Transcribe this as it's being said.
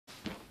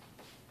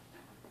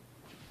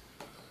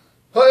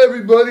Hi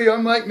everybody,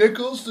 I'm Mike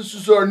Nichols. This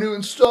is our new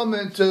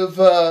installment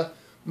of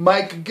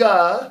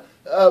Mike-Gah,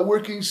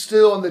 working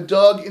still on the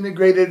dog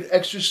integrated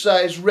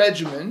exercise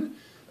regimen.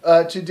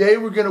 Today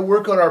we're going to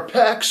work on our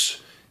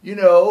pecs,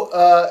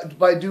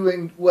 by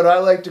doing what I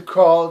like to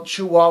call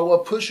Chihuahua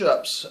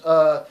push-ups.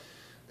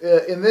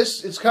 In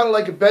this, it's kind of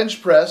like a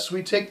bench press.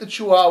 We take the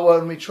Chihuahua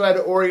and we try to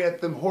orient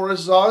them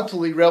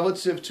horizontally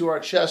relative to our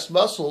chest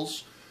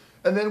muscles,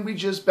 and then we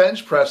just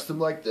bench press them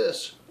like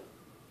this.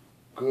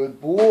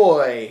 Good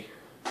boy.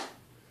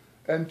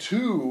 And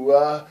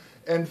 2,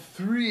 and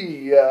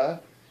 3,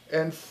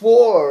 and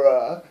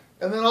 4,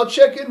 and then I'll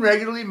check in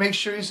regularly, make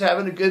sure he's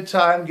having a good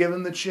time, give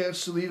him the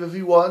chance to leave if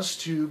he wants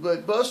to.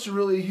 But Buster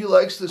really, he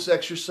likes this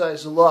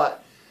exercise a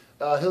lot.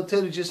 He'll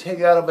tend to just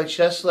hang out on my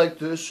chest like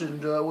this,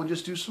 and we'll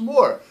just do some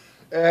more.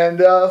 And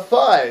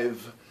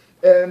 5,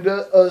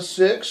 and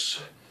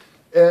 6,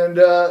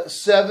 and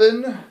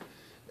 7,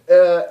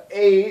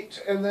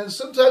 8, and then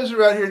sometimes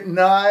around here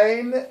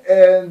 9,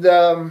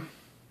 and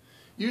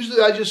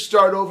usually I just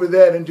start over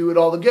then and do it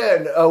all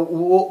again.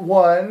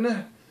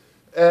 1,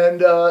 and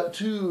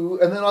 2,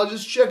 and then I'll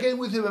just check in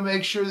with him and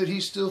make sure that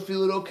he's still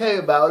feeling okay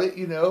about it,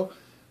 He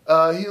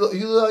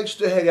likes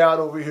to hang out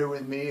over here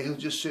with me. He'll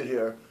just sit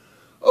here.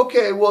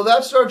 Okay, well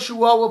that's our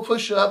Chihuahua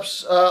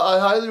push-ups. I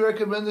highly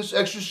recommend this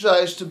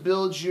exercise to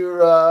build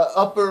your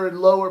upper and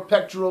lower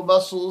pectoral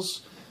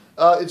muscles.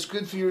 It's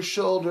good for your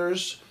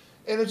shoulders,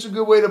 and it's a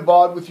good way to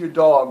bond with your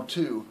dog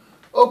too.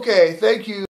 Okay, thank you.